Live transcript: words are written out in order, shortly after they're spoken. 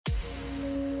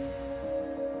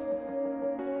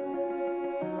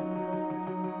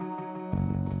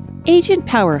Agent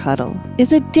Power Huddle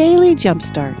is a daily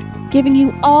jumpstart, giving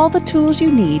you all the tools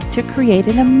you need to create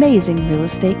an amazing real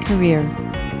estate career.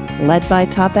 Led by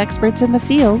top experts in the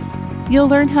field, you'll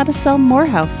learn how to sell more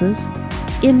houses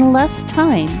in less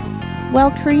time while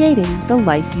creating the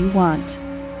life you want.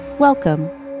 Welcome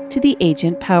to the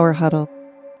Agent Power Huddle.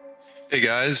 Hey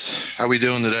guys, how we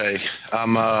doing today?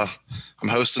 I'm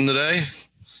hosting today.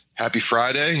 Happy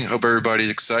Friday. Hope everybody's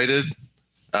excited.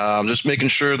 Just making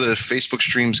sure the Facebook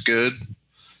stream's good.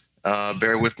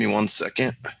 Bear with me 1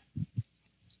 second.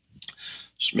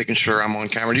 Just making sure I'm on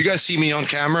camera. Do you guys see me on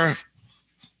camera?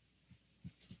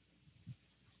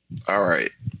 All right.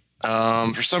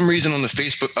 For some reason on the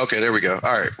Facebook, okay, there we go.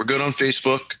 All right, we're good on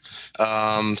Facebook.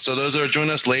 So those that are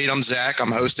joining us late, I'm Zach.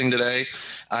 I'm hosting today.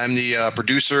 I'm the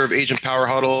producer of Agent Power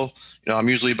Huddle. I'm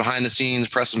usually behind the scenes,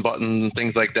 pressing buttons and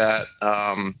things like that.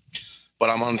 But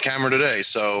I'm on camera today,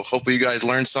 so hopefully you guys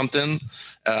learned something.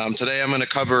 Today I'm going to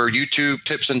cover YouTube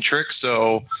tips and tricks.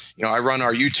 So, I run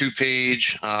our YouTube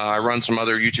page. I run some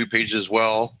other YouTube pages as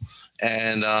well.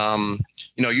 And,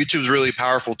 YouTube's a really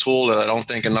powerful tool that I don't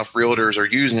think enough realtors are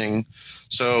using.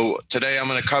 So today I'm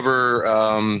going to cover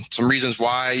some reasons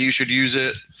why you should use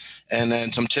it, and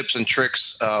then some tips and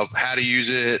tricks of how to use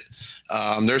it.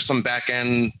 There's some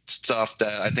back-end stuff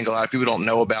that I think a lot of people don't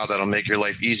know about that'll make your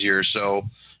life easier. So,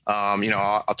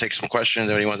 I'll take some questions.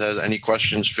 If anyone has any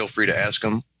questions, feel free to ask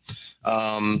them.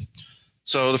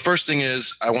 So the first thing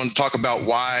is I want to talk about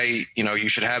why, you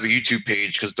should have a YouTube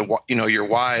page, because your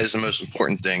why is the most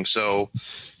important thing. So,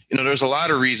 there's a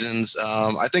lot of reasons.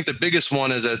 I think the biggest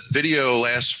one is that video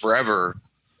lasts forever,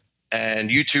 and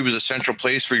YouTube is a central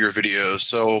place for your videos.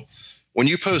 So when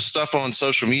you post stuff on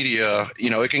social media,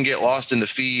 it can get lost in the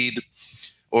feed,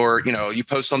 or, you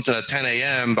post something at 10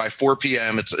 a.m. by 4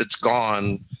 p.m. it's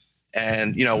gone.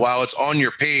 And, while it's on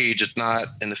your page, it's not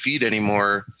in the feed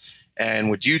anymore.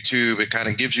 And with YouTube, it kind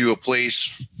of gives you a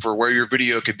place for where your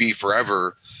video could be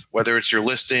forever, whether it's your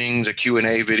listings, a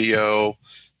Q&A video,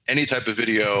 any type of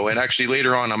video. And actually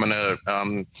later on, I'm going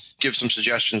to give some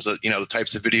suggestions that, the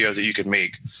types of videos that you can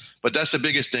make. But that's the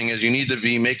biggest thing, is you need to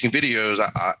be making videos.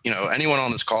 Anyone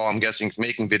on this call, I'm guessing,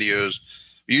 making videos.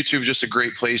 YouTube is just a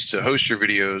great place to host your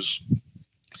videos.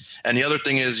 And the other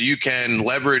thing is you can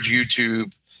leverage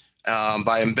YouTube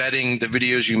by embedding the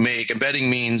videos you make. Embedding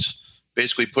means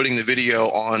basically putting the video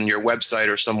on your website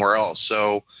or somewhere else.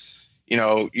 So,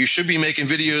 you should be making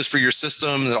videos for your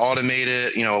system that automate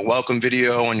it, a welcome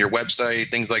video on your website,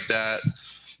 things like that.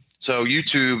 So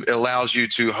YouTube allows you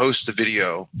to host the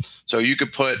video. So you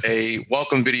could put a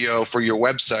welcome video for your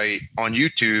website on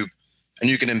YouTube, and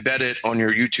you can embed it on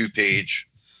your YouTube page.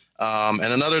 And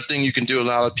another thing you can do, a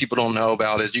lot of people don't know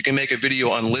about, is you can make a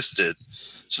video unlisted.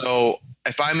 So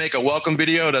if I make a welcome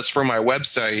video that's for my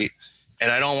website,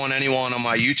 and I don't want anyone on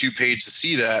my YouTube page to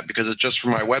see that because it's just for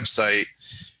my website,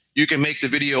 you can make the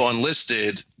video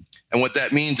unlisted. And what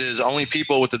that means is only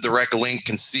people with the direct link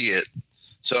can see it.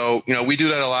 So, we do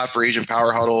that a lot for Agent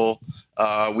Power Huddle.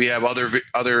 We have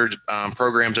other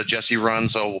programs that Jesse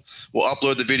runs. So we'll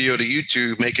upload the video to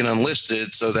YouTube, make it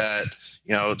unlisted so that,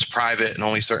 it's private and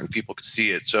only certain people can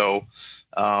see it. So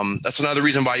that's another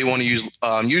reason why you want to use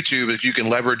YouTube, is you can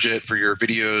leverage it for your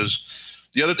videos.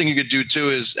 The other thing you could do too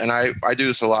is, and I do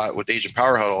this a lot with Agent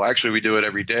Power Huddle, actually we do it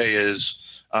every day,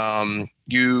 is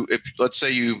let's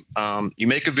say you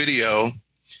make a video,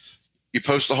 you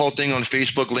post the whole thing on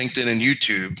Facebook, LinkedIn, and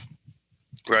YouTube,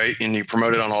 right? And you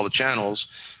promote it on all the channels.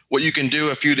 What you can do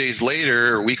a few days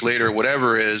later, or a week later, or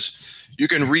whatever, is you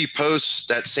can repost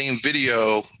that same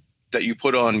video that you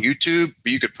put on YouTube,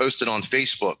 but you could post it on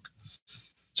Facebook.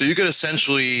 So you could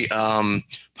essentially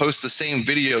post the same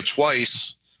video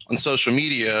twice on social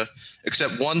media,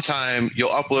 except one time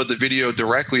you'll upload the video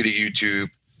directly to YouTube,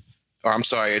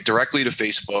 directly to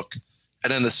Facebook.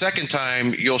 And then the second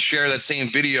time you'll share that same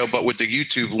video, but with the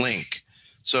YouTube link.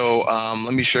 So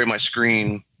let me show you my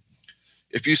screen.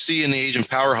 If you see in the Agent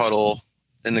Power Huddle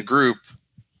in the group,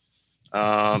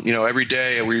 every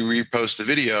day we repost the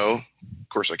video. Of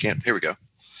course I can't, here we go.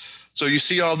 So you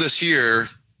see all this here.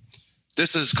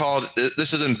 This is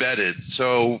embedded.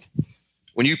 So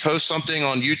when you post something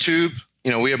on YouTube,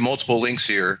 we have multiple links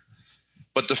here,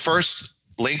 but the first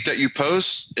link that you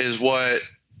post is what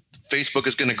Facebook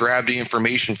is going to grab the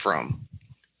information from.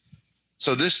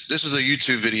 So this is a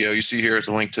YouTube video. You see here it's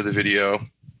a link to the video.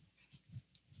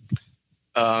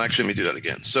 Actually, let me do that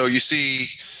again. So you see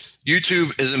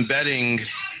YouTube is embedding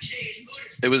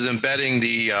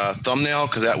the thumbnail,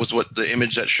 because that was what the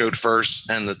image that showed first,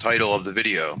 and the title of the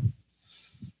video.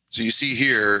 So you see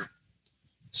here,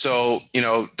 So,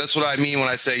 that's what I mean when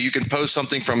I say you can post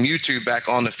something from YouTube back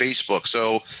onto Facebook.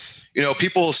 So,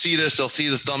 people see this, they'll see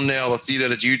the thumbnail, they'll see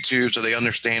that it's YouTube, so they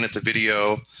understand it's a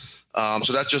video.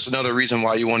 So that's just another reason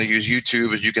why you want to use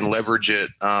YouTube, is you can leverage it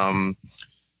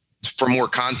for more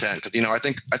content. Because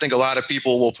I think a lot of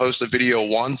people will post a video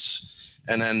once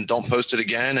and then don't post it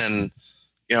again, and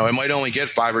it might only get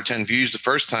 5 or 10 views the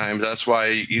first time. That's why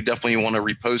you definitely want to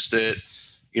repost it.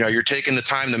 You're taking the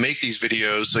time to make these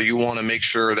videos, so you want to make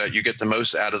sure that you get the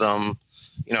most out of them.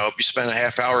 If you spend a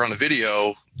half hour on a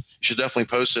video, you should definitely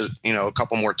post it, a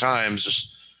couple more times.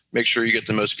 Just make sure you get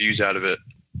the most views out of it.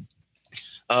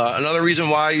 Another reason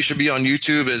why you should be on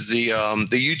YouTube is the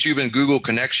YouTube and Google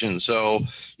connection. So,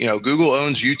 Google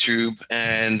owns YouTube,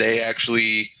 and they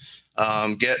actually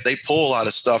they pull a lot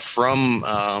of stuff from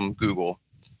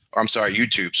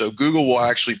YouTube. So Google will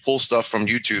actually pull stuff from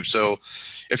YouTube. So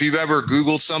if you've ever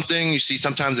Googled something, you see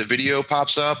sometimes a video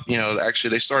pops up.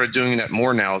 Actually they started doing that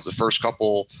more now. The first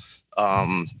couple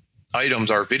items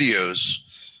are videos.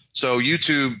 So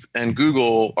YouTube and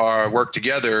Google work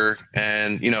together,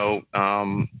 and YouTube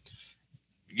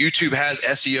has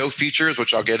SEO features,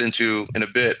 which I'll get into in a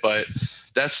bit, but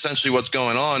that's essentially what's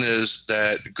going on, is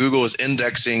that Google is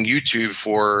indexing YouTube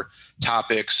for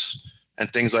topics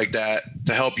and things like that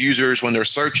to help users when they're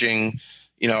searching.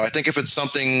 I think if it's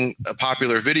a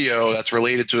popular video that's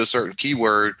related to a certain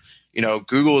keyword,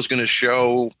 Google is going to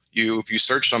show you, if you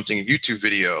search something, a YouTube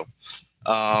video.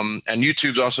 And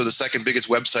YouTube's also the second biggest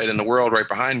website in the world, right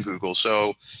behind Google.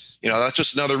 So, that's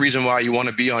just another reason why you want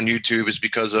to be on YouTube, is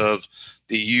because of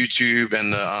the YouTube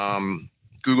and the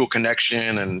Google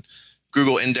connection and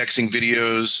Google indexing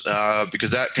videos,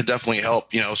 because that could definitely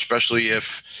help, especially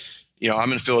if,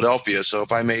 I'm in Philadelphia. So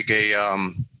if I make a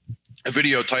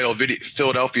video titled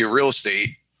Philadelphia Real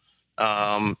Estate,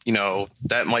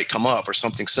 that might come up, or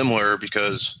something similar,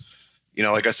 because,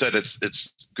 like I said, it's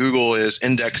Google is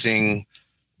indexing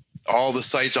all the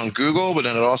sites on Google, but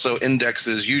then it also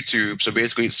indexes YouTube. So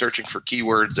basically it's searching for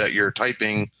keywords that you're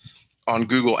typing on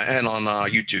Google and on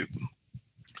YouTube.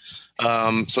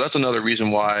 So that's another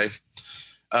reason why.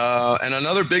 And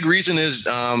another big reason is,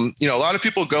 a lot of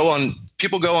people go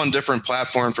on different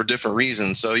platforms for different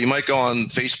reasons. So you might go on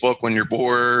Facebook when you're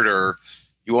bored, or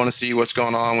you want to see what's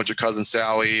going on with your cousin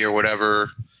Sally or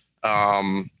whatever.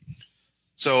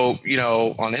 So,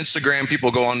 on Instagram,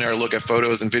 people go on there, look at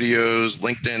photos and videos.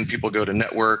 LinkedIn, people go to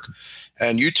network.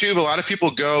 And YouTube, a lot of people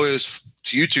go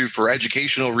to YouTube for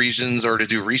educational reasons or to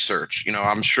do research.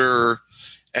 I'm sure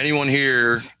anyone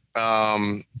here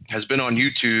has been on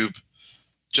YouTube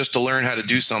just to learn how to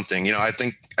do something. I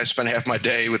think I spend half my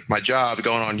day with my job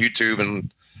going on YouTube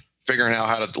and figuring out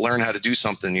how to learn how to do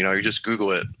something. You just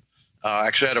Google it.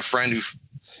 Actually, I had a friend who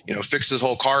fixed his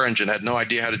whole car engine, had no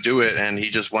idea how to do it, and he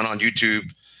just went on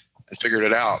YouTube and figured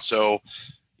it out. So,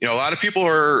 a lot of people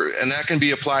and that can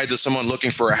be applied to someone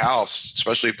looking for a house,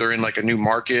 especially if they're in like a new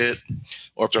market,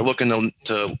 or if they're looking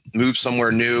to move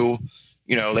somewhere new.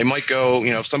 They might go,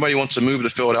 if somebody wants to move to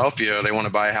Philadelphia, they want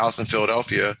to buy a house in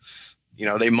Philadelphia,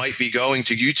 they might be going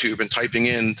to YouTube and typing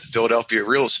in Philadelphia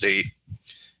real estate.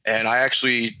 And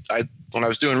when I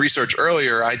was doing research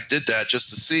earlier, I did that just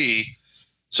to see.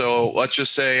 So let's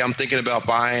just say I'm thinking about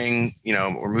buying,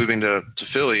 or moving to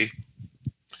Philly.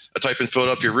 I type in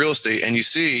Philadelphia real estate, and you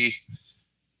see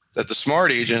that the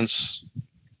smart agents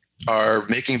are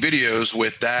making videos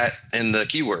with that in the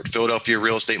keyword, Philadelphia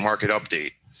real estate market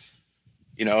update.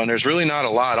 And there's really not a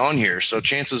lot on here. So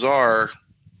chances are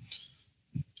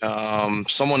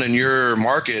someone in your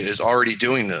market is already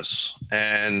doing this.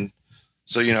 And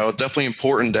so, definitely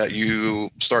important that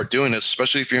you start doing this,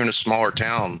 especially if you're in a smaller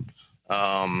town.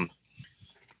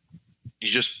 You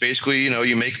just basically,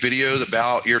 you make videos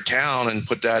about your town and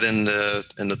put that in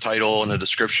the title and the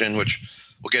description, which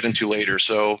we'll get into later.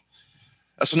 So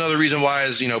that's another reason why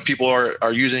is, people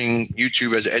are using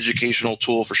YouTube as an educational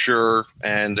tool for sure.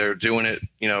 And they're doing it,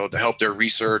 to help their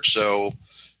research. So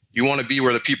you want to be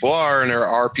where the people are, and there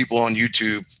are people on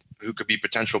YouTube who could be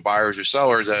potential buyers or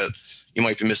sellers that you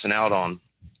might be missing out on.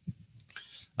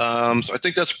 So I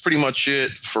think that's pretty much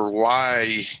it for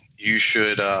why you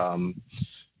should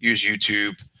use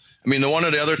YouTube. One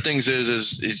of the other things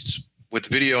is it's with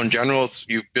video in general,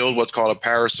 you build what's called a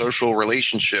parasocial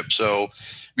relationship. So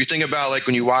if you think about like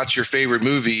when you watch your favorite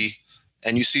movie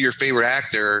and you see your favorite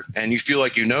actor and you feel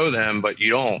like you know them, but you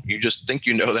don't. You just think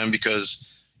you know them because,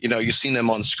 you've seen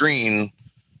them on screen.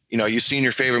 You've seen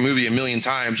your favorite movie a million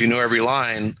times. You know every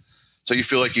line. So you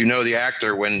feel like you know the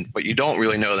actor but you don't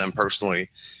really know them personally.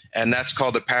 And that's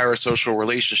called the parasocial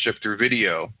relationship through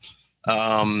video.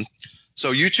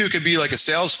 So YouTube could be like a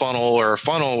sales funnel or a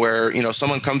funnel where,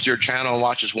 someone comes to your channel and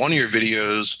watches one of your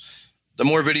videos. The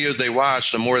more videos they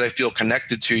watch, the more they feel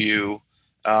connected to you.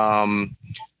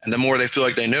 And the more they feel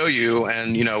like they know you,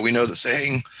 and, we know the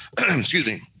saying, excuse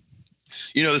me,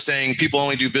 the saying, people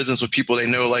only do business with people they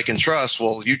know, like, and trust.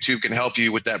 Well, YouTube can help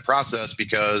you with that process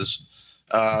because,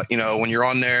 when you're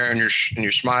on there and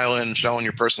you're smiling, showing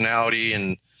your personality,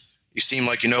 and you seem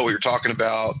like you know what you're talking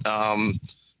about,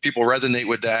 people resonate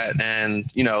with that, and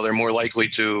they're more likely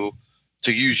to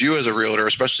use you as a realtor,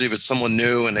 especially if it's someone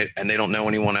new and they don't know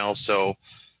anyone else. So,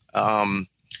 those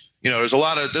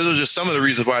are just some of the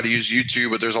reasons why to use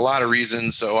YouTube, but there's a lot of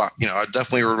reasons. So, I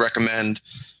definitely would recommend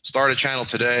start a channel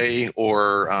today,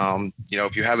 or,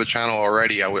 if you have a channel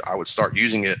already, I would start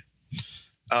using it.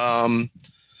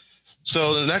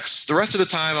 So the rest of the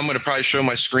time, I'm going to probably show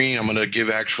my screen. I'm going to give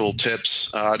actual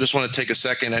tips. I just want to take a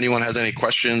second. Anyone has any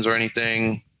questions or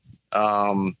anything,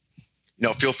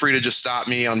 feel free to just stop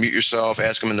me, unmute yourself,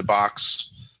 ask them in the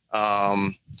box.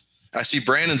 I see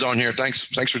Brandon's on here. Thanks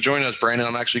for joining us, Brandon.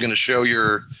 I'm actually going to show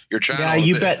your channel. Yeah,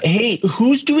 you bet. Hey,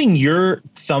 who's doing your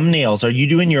thumbnails? Are you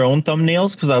doing your own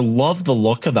thumbnails? Because I love the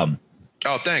look of them.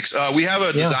 Oh, thanks. We have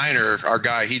a designer, our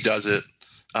guy. He does it.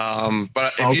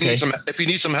 But if you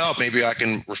need some help, maybe I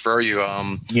can refer you.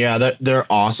 Yeah,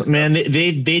 they're awesome, man.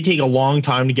 They take a long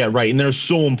time to get right, and they're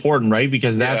so important, right?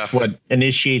 Because that's what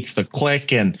initiates the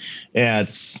click, and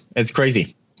it's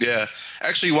crazy. Yeah,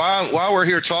 actually, while we're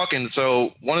here talking,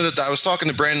 so I was talking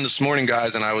to Brandon this morning,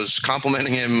 guys, and I was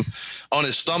complimenting him on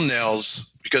his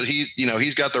thumbnails because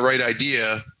he's got the right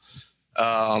idea. So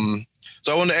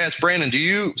I wanted to ask Brandon,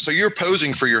 so you're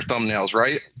posing for your thumbnails,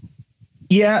 right?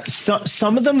 Yeah,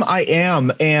 some of them I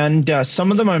am, and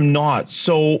some of them I'm not.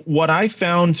 So what I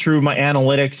found through my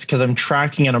analytics, because I'm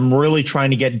tracking and I'm really trying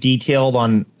to get detailed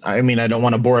on, I don't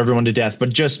want to bore everyone to death, but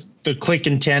just the click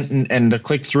intent and the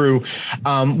click through.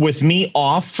 With me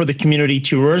off for the community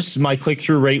tours, my click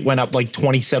through rate went up like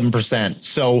 27%.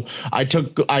 So I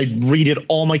redid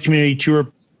all my community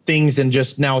tour things, and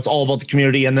just now it's all about the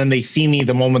community, and then they see me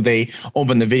the moment they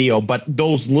open the video. But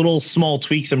those little small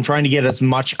tweaks, I'm trying to get as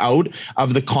much out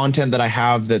of the content that I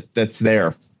have that's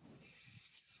there.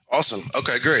 Awesome.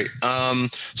 Okay, great.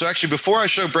 So actually, before I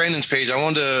show Brandon's page,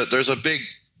 there's a big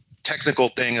technical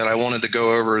thing that I wanted to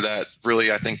go over that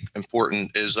really I think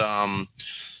important is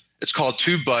it's called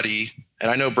TubeBuddy,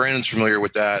 and I know Brandon's familiar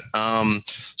with that.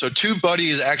 So TubeBuddy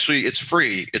is actually, it's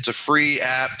free. It's a free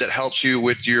app that helps you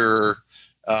with your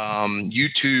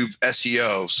YouTube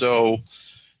SEO. So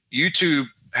YouTube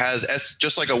has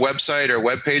just like a website or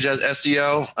web page has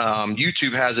SEO.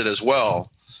 YouTube has it as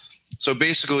well. So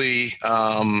basically,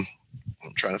 I'm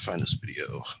trying to find this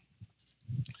video.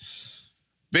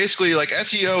 Basically, like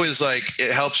SEO is like,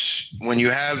 it helps when you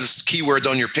have keywords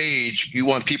on your page, you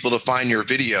want people to find your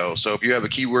video. So if you have a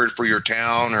keyword for your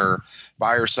town or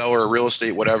buyer, seller, or real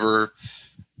estate, whatever,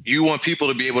 you want people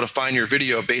to be able to find your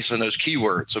video based on those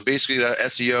keywords. So basically that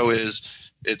SEO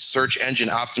it's search engine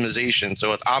optimization.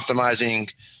 So it's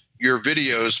optimizing your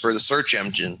videos for the search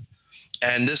engine.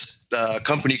 And this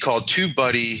company called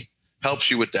TubeBuddy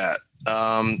helps you with that.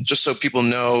 Just so people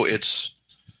know, it's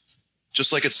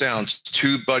just like it sounds,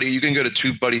 TubeBuddy. You can go to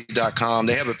tubebuddy.com.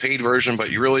 They have a paid version, but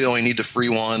you really only need the free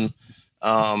one.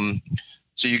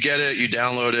 So you get it, you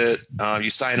download it,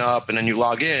 you sign up, and then you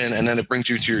log in, and then it brings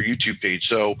you to your YouTube page.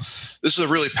 So this is a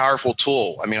really powerful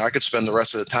tool. I could spend the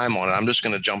rest of the time on it. I'm just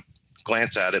going to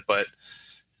glance at it, but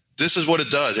this is what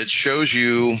it does. It shows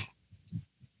you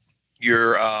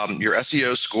your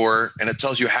SEO score, and it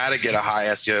tells you how to get a high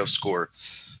SEO score.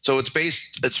 So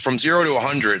it's from 0 to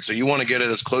 100. So you want to get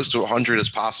it as close to 100 as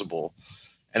possible.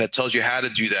 And it tells you how to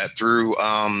do that through,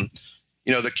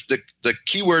 the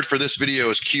keyword for this video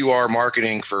is QR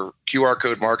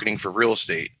code marketing for real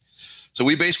estate. So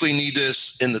we basically need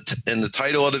this in the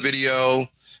title of the video.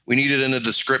 We need it in the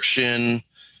description,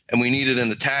 and we need it in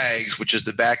the tags, which is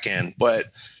the back end. But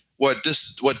what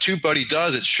TubeBuddy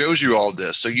does, it shows you all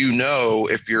this. So you know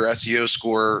if your SEO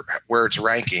score, where it's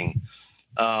ranking.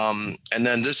 And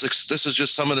then this is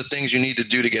just some of the things you need to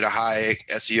do to get a high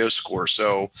SEO score.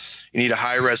 So you need a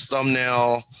high res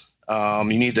thumbnail.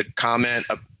 You need to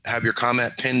have your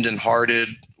comment pinned and hearted,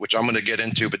 which I'm going to get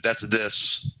into, but that's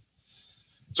this.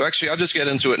 So actually, I'll just get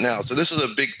into it now. So this is a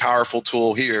big, powerful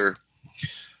tool here.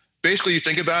 Basically, you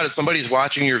think about it, somebody's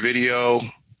watching your video,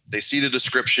 they see the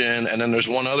description, and then there's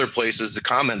one other place is the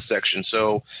comment section.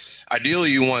 So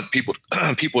ideally, you want people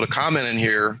to comment in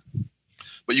here,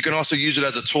 but you can also use it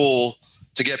as a tool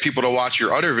to get people to watch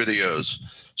your other videos.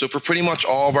 So for pretty much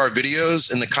all of our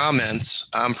videos, in the comments,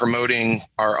 I'm promoting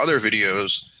our other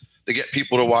videos to get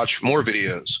people to watch more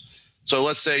videos. So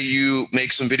let's say you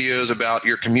make some videos about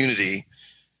your community.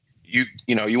 You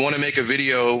want to make a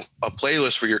video, a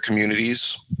playlist for your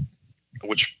communities.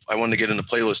 which I wanted to get into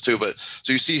playlists too. But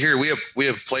so you see here, we have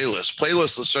playlists.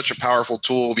 Playlists is such a powerful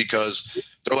tool because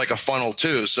they're like a funnel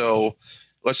too. So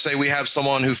let's say we have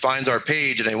someone who finds our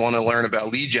page and they want to learn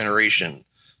about lead generation.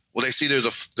 Well, they see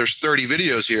there's 30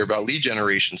 videos here about lead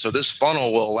generation. So this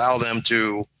funnel will allow them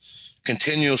to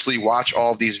continuously watch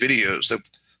all of these videos.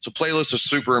 So playlists are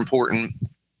super important.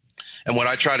 And what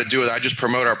I try to do is I just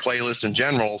promote our playlist in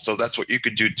general. So that's what you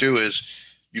could do too, is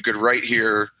you could write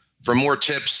here for more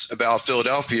tips about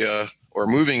Philadelphia or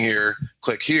moving here,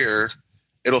 click here,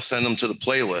 it'll send them to the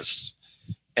playlist.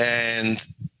 And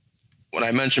when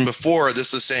I mentioned before,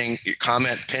 this is saying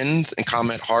comment pinned and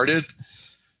comment hearted.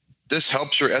 This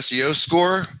helps your SEO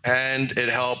score, and it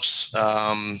helps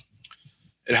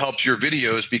your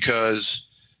videos because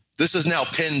this is now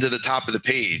pinned to the top of the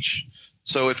page.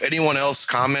 So if anyone else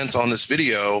comments on this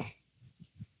video,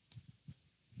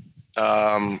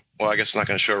 well, I guess I'm not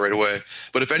going to show it right away,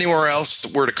 but if anywhere else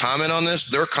were to comment on this,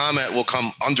 their comment will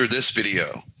come under this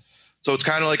video. So it's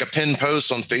kind of like a pinned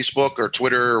post on Facebook or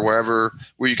Twitter or wherever,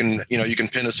 where you can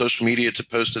pin a social media to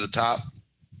post to the top.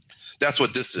 That's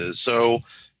what this is. So,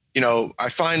 I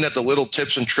find that the little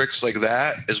tips and tricks like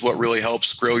that is what really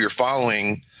helps grow your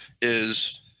following.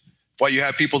 Is while you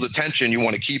have people's attention, you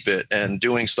want to keep it, and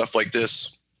doing stuff like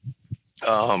this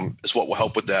is what will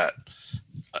help with that.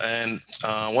 And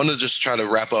I wanted to just try to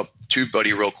wrap up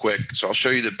TubeBuddy real quick. So I'll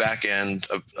show you the back end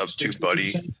of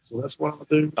TubeBuddy. So that's what I'll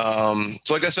do.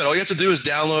 So like I said, all you have to do is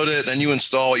download it, then you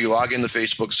install it, you log into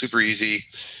Facebook, super easy.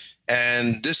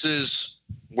 And this is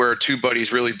where TubeBuddy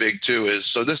is really big too,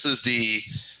 so this is the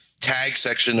tag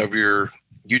section of your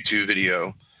YouTube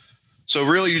video. So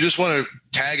really you just want to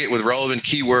tag it with relevant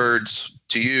keywords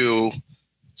to you.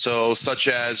 So such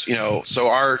as, so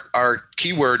our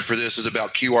keyword for this is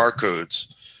about QR codes.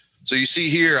 So you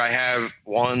see here, I have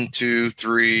 1, 2,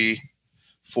 3,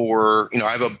 4,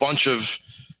 I have a bunch of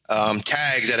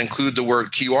tags that include the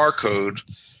word QR code.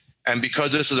 And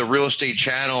because this is a real estate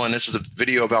channel and this is a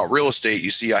video about real estate,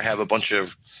 you see I have a bunch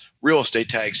of real estate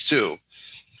tags too.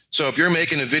 So if you're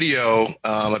making a video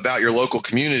about your local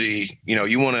community,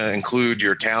 you want to include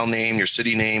your town name, your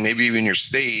city name, maybe even your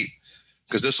state,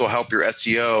 because this will help your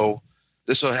SEO.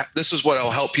 This is what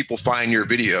will help people find your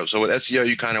video. So with SEO,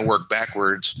 you kind of work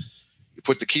backwards. You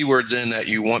put the keywords in that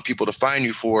you want people to find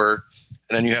you for,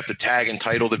 and then you have to tag and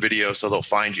title the video so they'll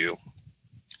find you.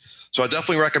 So I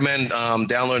definitely recommend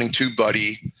downloading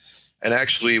TubeBuddy. And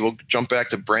actually, we'll jump back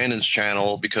to Brandon's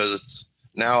channel because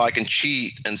now I can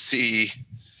cheat and see.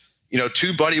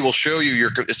 TubeBuddy will show you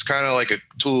it's kind of like a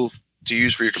tool to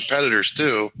use for your competitors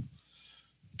too,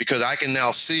 because I can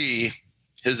now see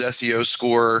his SEO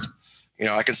score.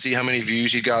 I can see how many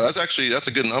views he got. That's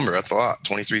a good number. That's a lot,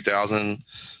 23,000.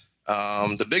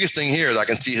 The biggest thing here is I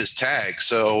can see his tag.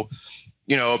 So,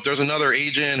 if there's another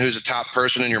agent who's a top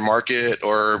person in your market,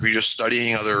 or if you're just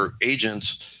studying other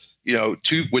agents,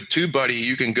 with TubeBuddy,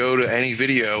 you can go to any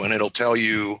video and it'll tell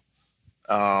you,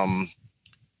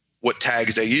 what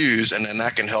tags they use, and then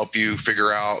that can help you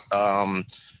figure out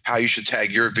how you should tag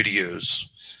your videos.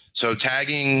 So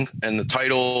tagging and the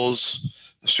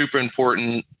titles, super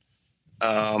important.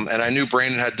 And I knew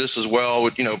Brandon had this as well.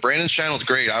 Brandon's channel is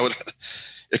great.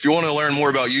 If you want to learn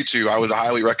more about YouTube, I would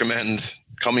highly recommend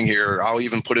coming here. I'll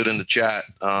even put it in the chat,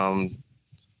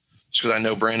 just because I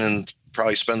know Brandon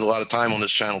probably spends a lot of time on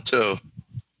this channel too.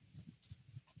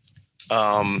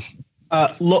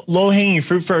 Low-hanging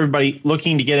fruit for everybody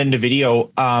looking to get into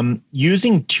video.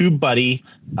 Using TubeBuddy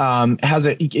has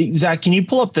a Zach. Can you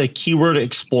pull up the keyword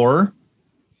explorer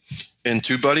in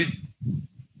TubeBuddy?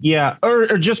 Yeah,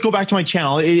 or just go back to my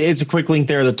channel. It's a quick link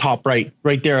there at the top right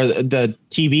there, the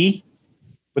TV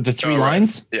with the three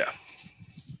lines. Yeah,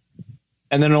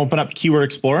 and then open up keyword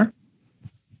explorer.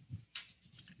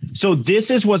 So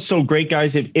this is what's so great,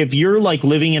 guys. If you're like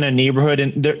living in a neighborhood,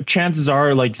 and chances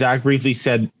are, like Zach briefly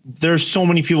said, there's so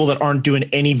many people that aren't doing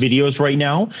any videos right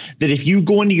now, that if you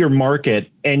go into your market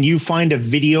and you find a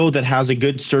video that has a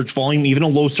good search volume, even a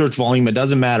low search volume, it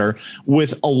doesn't matter,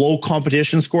 with a low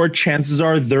competition score, chances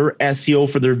are their SEO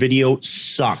for their video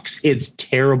sucks. It's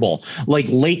terrible. Like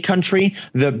Lake Country,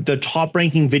 the top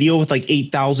ranking video with like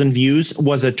 8,000 views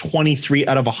was a 23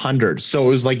 out of 100. So it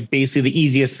was like basically the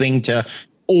easiest thing to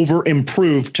over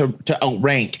improve to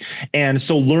outrank. And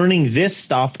so learning this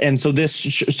stuff, and so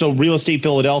Real Estate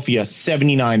Philadelphia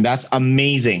 79, that's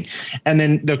amazing. And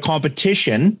then the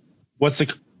competition, what's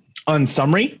the on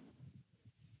summary?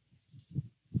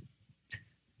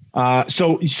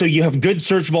 So you have good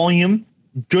search volume,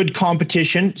 good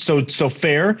competition, so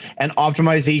fair, and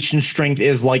optimization strength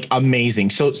is like amazing.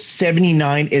 So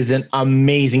 79 is an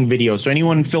amazing video. So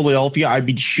anyone in Philadelphia, I'd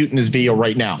be shooting this video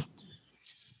right now.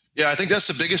 Yeah, I think that's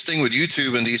the biggest thing with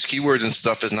YouTube and these keywords and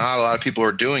stuff is not a lot of people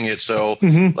are doing it. So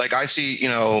like I see,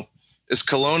 is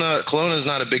Kelowna is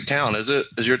not a big town, is it?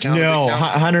 Is your town a big No, town?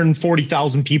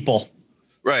 140,000 people.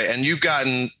 Right. And you've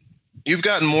gotten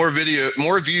more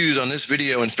views on this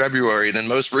video in February than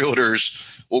most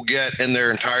realtors will get in their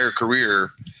entire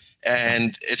career.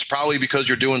 And it's probably because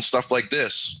you're doing stuff like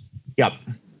this. Yep.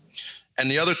 And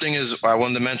the other thing is I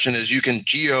wanted to mention is you can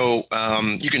geotag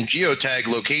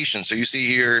location. So you see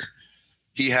here,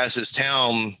 he has his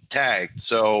town tagged.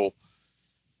 So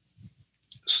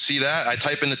see that? I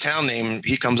type in the town name,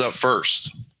 he comes up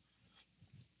first.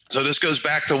 So this goes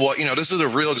back to what, this is a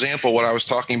real example of what I was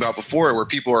talking about before, where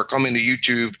people are coming to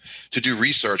YouTube to do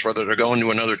research, whether they're going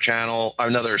to another channel,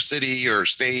 another city or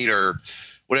state or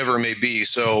whatever it may be.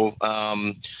 So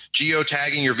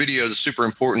geotagging your videos is super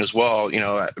important as well.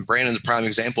 Brandon's a prime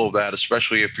example of that,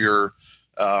 especially if you're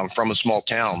from a small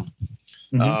town.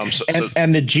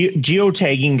 And the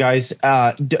geotagging, guys,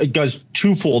 does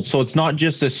twofold. So it's not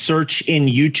just a search in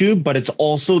YouTube, but it's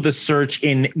also the search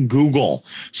in Google.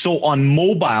 So on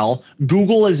mobile,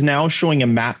 Google is now showing a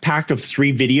map pack of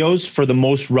 3 videos for the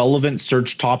most relevant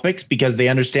search topics because they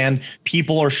understand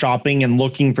people are shopping and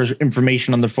looking for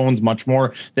information on their phones much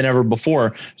more than ever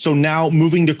before. So now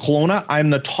moving to Kelowna,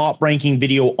 I'm the top ranking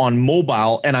video on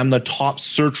mobile and I'm the top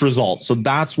search result. So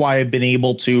that's why I've been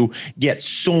able to get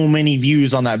so many views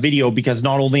on that video, because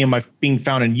not only am I being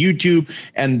found on YouTube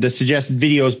and the suggested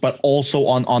videos, but also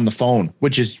on the phone,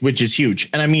 which is huge.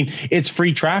 And I mean, it's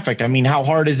free traffic. I mean, how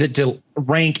hard is it to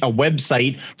rank a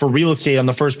website for real estate on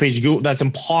the first page of Google? That's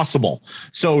impossible.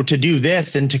 So to do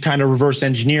this and to kind of reverse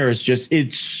engineer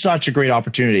it's such a great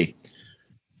opportunity.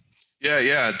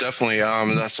 Yeah, definitely.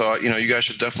 That's you guys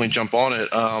should definitely jump on it.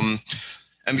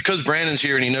 And because Brandon's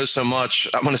here and he knows so much,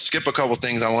 I'm going to skip a couple of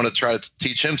things. I want to try to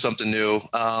teach him something new.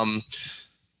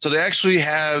 So they actually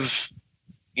have,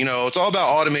 it's all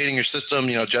about automating your system.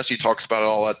 Jesse talks about it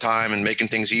all the time and making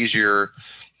things easier.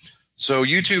 So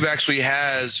YouTube actually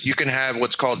you can have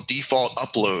what's called default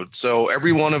upload. So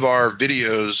every one of our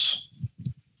videos,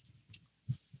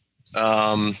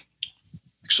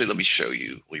 actually, let me show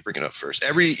you. Let me bring it up first.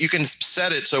 You can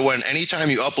set it so anytime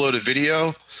you upload a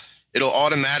video, it'll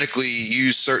automatically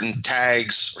use certain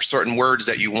tags or certain words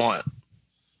that you want.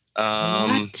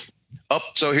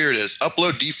 So here it is,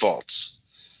 upload defaults.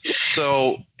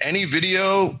 So any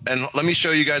video, and let me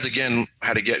show you guys again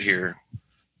how to get here.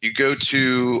 You go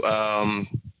to, I'm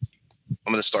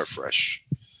going to start fresh.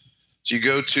 So you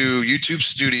go to YouTube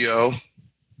Studio.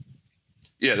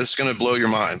 Yeah, this is going to blow your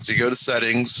mind. So you go to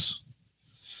settings.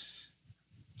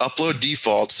 Upload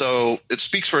default. So it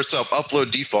speaks for itself.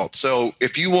 Upload default. So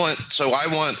if you want,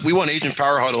 we want Agent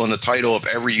Power Huddle in the title of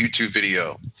every YouTube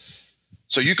video.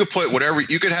 So you could put whatever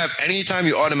you could have anytime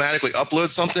you automatically upload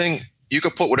something, you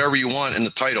could put whatever you want in the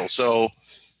title. So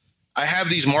I have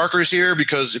these markers here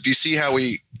because if you see how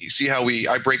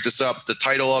I break this up, the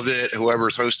title of it,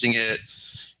 whoever's hosting it,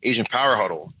 Agent Power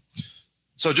Huddle.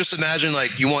 So just imagine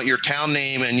like you want your town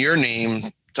name and your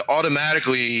name to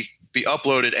automatically be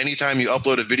uploaded anytime you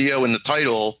upload a video in the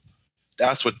title.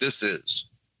 That's what this is.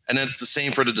 And then it's the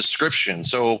same for the description.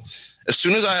 So as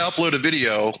soon as I upload a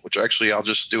video, which actually I'll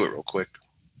just do it real quick.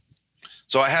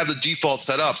 So I have the default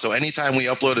set up. So anytime we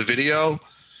upload a video,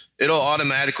 it'll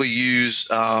automatically use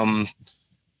the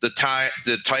tag,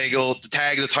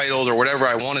 the titles or whatever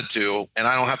I want it to, and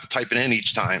I don't have to type it in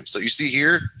each time. So you see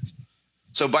here,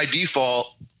 so by default,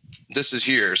 this is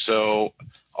here. So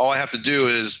all I have to do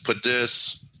is put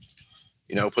this,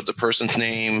 put the person's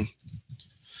name.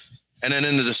 And then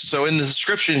in the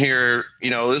description here,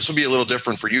 this will be a little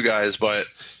different for you guys, but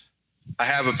I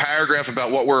have a paragraph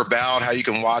about what we're about, how you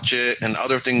can watch it, and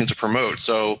other things to promote.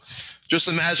 So just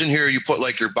imagine here you put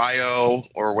like your bio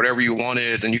or whatever you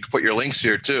wanted, and you could put your links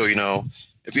here too.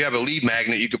 If you have a lead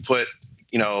magnet, you could put,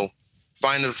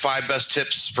 find the 5 best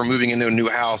tips for moving into a new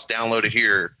house, download it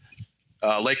here,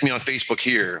 like me on Facebook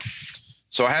here.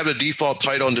 So I have the default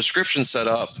title and description set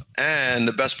up, and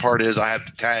the best part is I have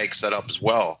the tag set up as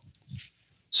well.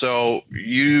 So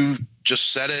you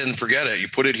just set it and forget it. You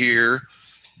put it here,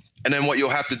 and then what you'll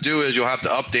have to do is you'll have to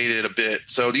update it a bit.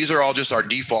 So these are all just our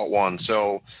default ones.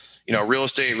 So, real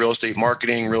estate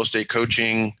marketing, real estate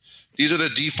coaching. These are the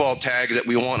default tags that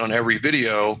we want on every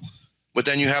video, but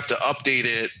then you have to update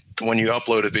it when you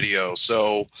upload a video.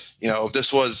 So,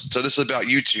 this is about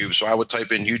YouTube. So I would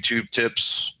type in YouTube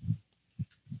tips.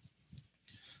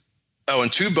 Oh,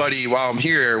 and TubeBuddy, while I'm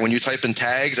here, when you type in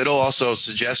tags, it'll also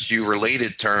suggest you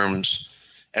related terms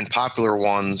and popular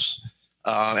ones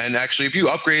And actually, if you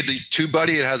upgrade to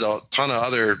TubeBuddy, it has a ton of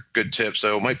other good tips,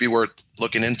 so it might be worth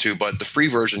looking into. But the free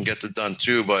version gets it done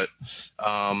too. But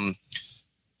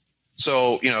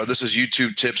so, this is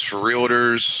YouTube tips for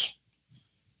realtors.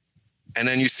 And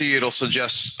then you see it'll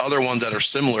suggest other ones that are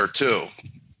similar too.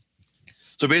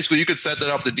 So basically, you could set that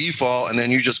up the default, and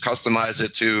then you just customize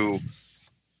it to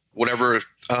whatever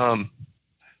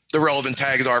the relevant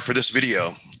tags are for this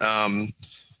video.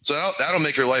 So that'll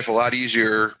make your life a lot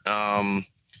easier.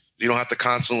 You don't have to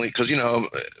constantly, because,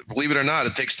 believe it or not,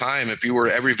 it takes time. If you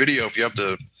have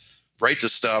to write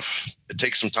this stuff, it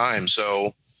takes some time.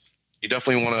 So you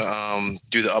definitely want to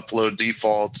do the upload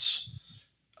defaults.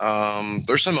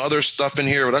 There's some other stuff in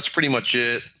here, but that's pretty much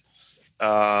it.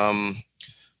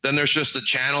 Then there's just the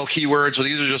channel keywords. So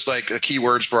these are just like the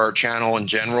keywords for our channel in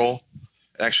general.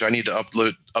 Actually, I need to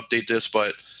update this,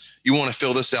 but you want to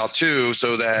fill this out too,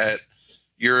 so that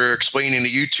you're explaining to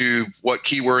YouTube what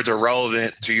keywords are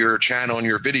relevant to your channel and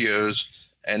your videos,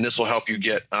 and this will help you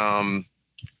get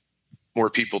more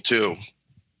people too.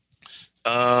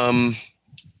 What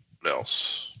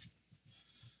else?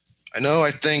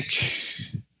 I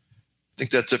think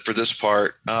that's it for this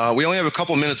part. We only have a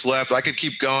couple minutes left. I could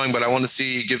keep going, but I want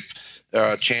to give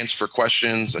a chance for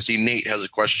questions. I see Nate has a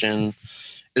question.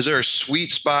 Is there a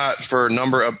sweet spot for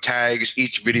number of tags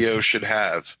each video should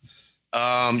have?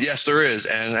 Yes, there is.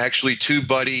 And actually,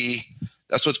 TubeBuddy,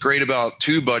 that's what's great about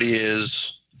TubeBuddy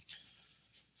is,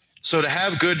 so to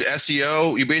have good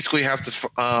SEO, you basically have to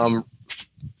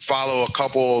follow a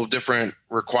couple of different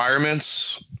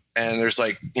requirements. And there's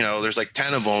like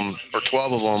 10 of them or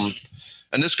 12 of them.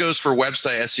 And this goes for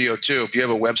website SEO too. If you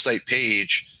have a website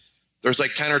page, there's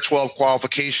like 10 or 12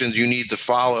 qualifications you need to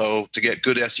follow to get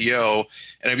good SEO.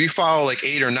 And if you follow like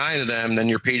 8 or 9 of them, then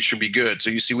your page should be good. So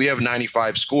you see, we have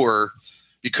 95 score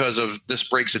because of this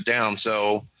breaks it down.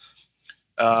 So,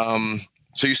 so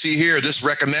you see here, this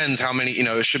recommends how many,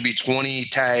 it should be 20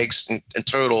 tags in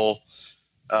total,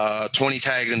 20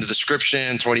 tags in the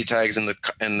description, 20 tags in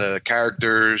the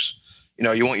characters.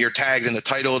 You want your tags in the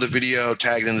title of the video,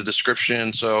 tags in the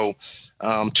description. So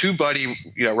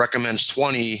TubeBuddy, recommends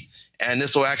 20. And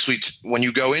this will actually, when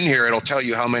you go in here, it'll tell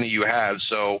you how many you have.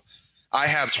 So I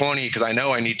have 20 because I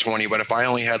know I need 20. But if I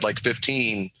only had like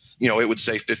 15, it would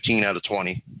say 15 out of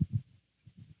 20.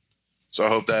 So I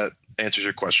hope that answers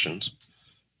your questions.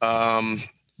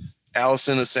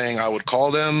 Allison is saying I would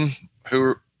call them.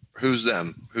 Who's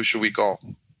them? Who should we call?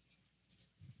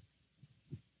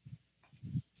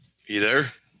 You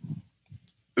there?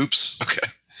 Oops. Okay.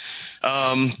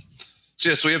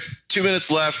 So we have 2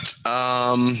 minutes left.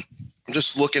 I'm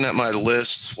just looking at my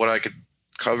list, what I could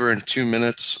cover in 2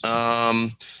 minutes. I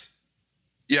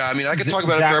could talk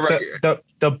about it forever.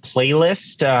 The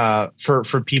playlist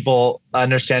for people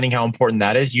understanding how important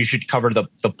that is, you should cover the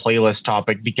playlist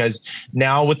topic, because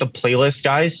now with the playlist,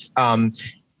 guys,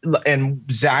 and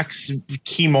Zach's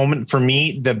key moment for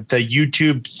me, the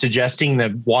YouTube suggesting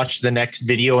that watch the next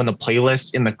video in the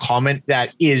playlist in the comment,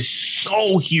 that is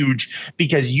so huge,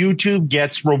 because YouTube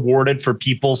gets rewarded for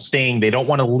people saying they don't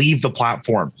want to leave the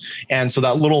platform. And so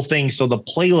that little thing, so the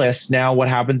playlist, now what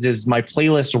happens is my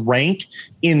playlists rank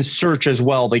in search as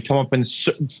well. They come up in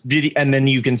video, and then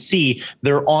you can see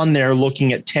they're on there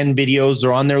looking at 10 videos,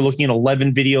 they're on there looking at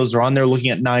 11 videos, they're on there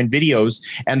looking at 9 videos,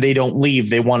 and they don't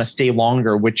leave. They want to stay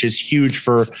longer, which is huge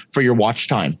for your watch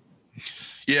time.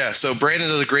 Yeah, so Brandon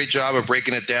does a great job of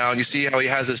breaking it down. You see how he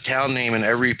has his town name in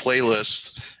every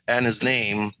playlist and his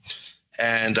name.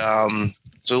 And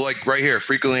so like right here,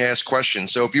 frequently asked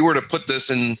questions. So if you were to put this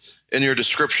in your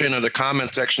description or the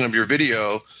comment section of your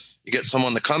video, you get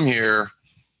someone to come here,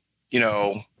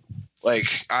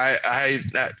 like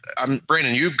I'm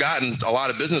Brandon, you've gotten a lot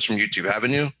of business from YouTube,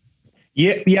 haven't you?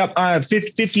 Yeah.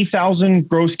 50,000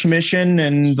 gross commission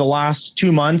in the last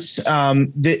 2 months. This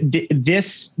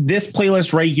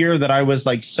playlist right here that I was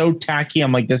like so tacky,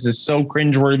 I'm like, this is so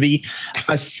cringeworthy.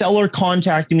 A seller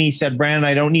contacted me, said, Brandon,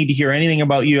 I don't need to hear anything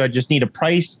about you. I just need a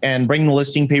price and bring the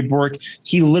listing paperwork.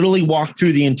 He literally walked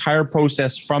through the entire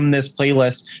process from this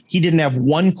playlist. He didn't have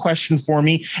one question for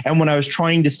me. And when I was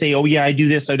trying to say, oh yeah, I do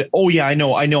this, oh yeah, I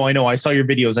know. I saw your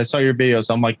videos.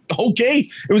 I'm like, okay.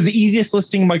 It was the easiest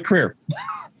listing of my career.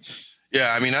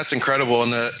 Yeah, I mean, that's incredible.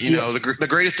 And the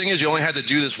greatest thing is you only had to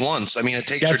do this once. I mean, it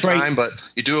takes your time, but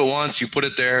you do it once, you put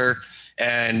it there,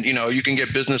 and you can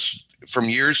get business from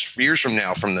years from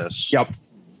now from this. Yep.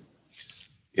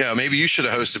 Yeah, maybe you should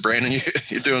have hosted, Brandon.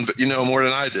 You're doing, more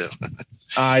than I do.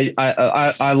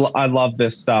 I love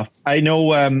this stuff. I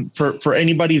know for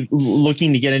anybody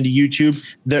looking to get into YouTube,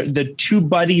 the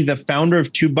TubeBuddy, the founder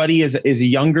of TubeBuddy is a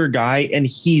younger guy, and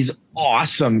he's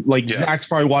awesome. Like Zach's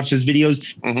probably watched his videos.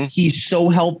 He's so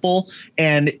helpful,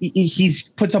 and he's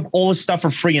puts up all his stuff for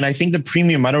free. And I think the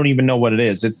premium, I don't even know what it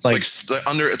is. It's like it's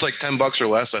like $10 or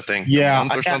less, I think. Yeah,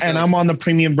 and I'm on the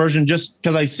premium version just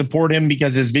because I support him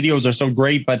because his videos are so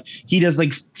great. But he does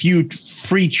like few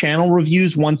free channel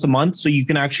reviews once a month, so you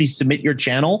can actually submit your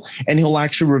channel, and he'll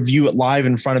actually review it live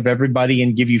in front of everybody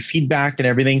and give you feedback and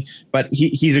everything. But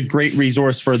he's a great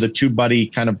resource for the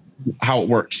TubeBuddy, kind of how it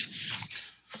works.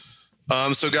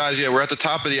 So guys, we're at the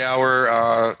top of the hour.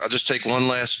 I'll just take one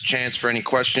last chance for any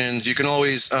questions. You can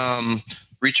always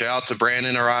reach out to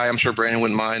Brandon or I'm sure Brandon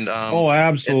wouldn't mind.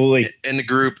 Absolutely. In the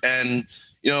group. And,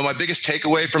 my biggest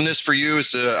takeaway from this for you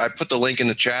is I put the link in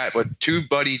the chat, but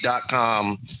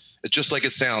TubeBuddy.com. It's just like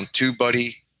it sounds,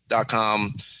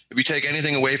 TubeBuddy.com. If you take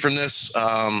anything away from this,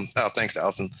 thanks,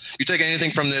 Allison. If you take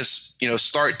anything from this,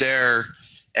 start there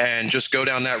and just go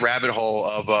down that rabbit hole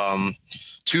of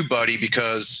TubeBuddy,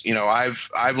 because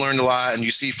I've learned a lot, and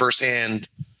you see firsthand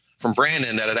from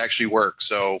Brandon that it actually works.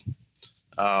 So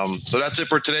that's it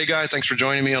for today, guys. Thanks for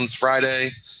joining me on this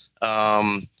Friday.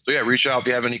 Reach out if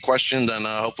you have any questions, and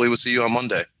hopefully we'll see you on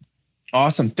Monday.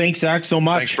 Awesome. Thanks, Zach, so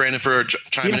much. Thanks, Brandon, for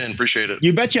chiming in. Appreciate it.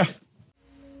 You betcha.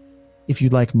 If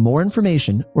you'd like more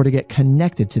information or to get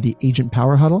connected to the Agent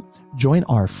Power Huddle, join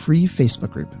our free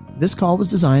Facebook group. This call was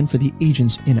designed for the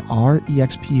agents in our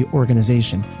EXP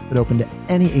organization, but open to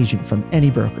any agent from any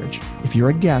brokerage. If you're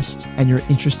a guest and you're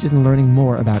interested in learning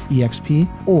more about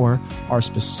EXP or our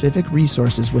specific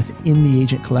resources within the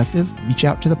Agent Collective, reach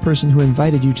out to the person who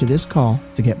invited you to this call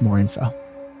to get more info.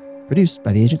 Produced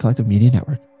by the Agent Collective Media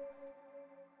Network.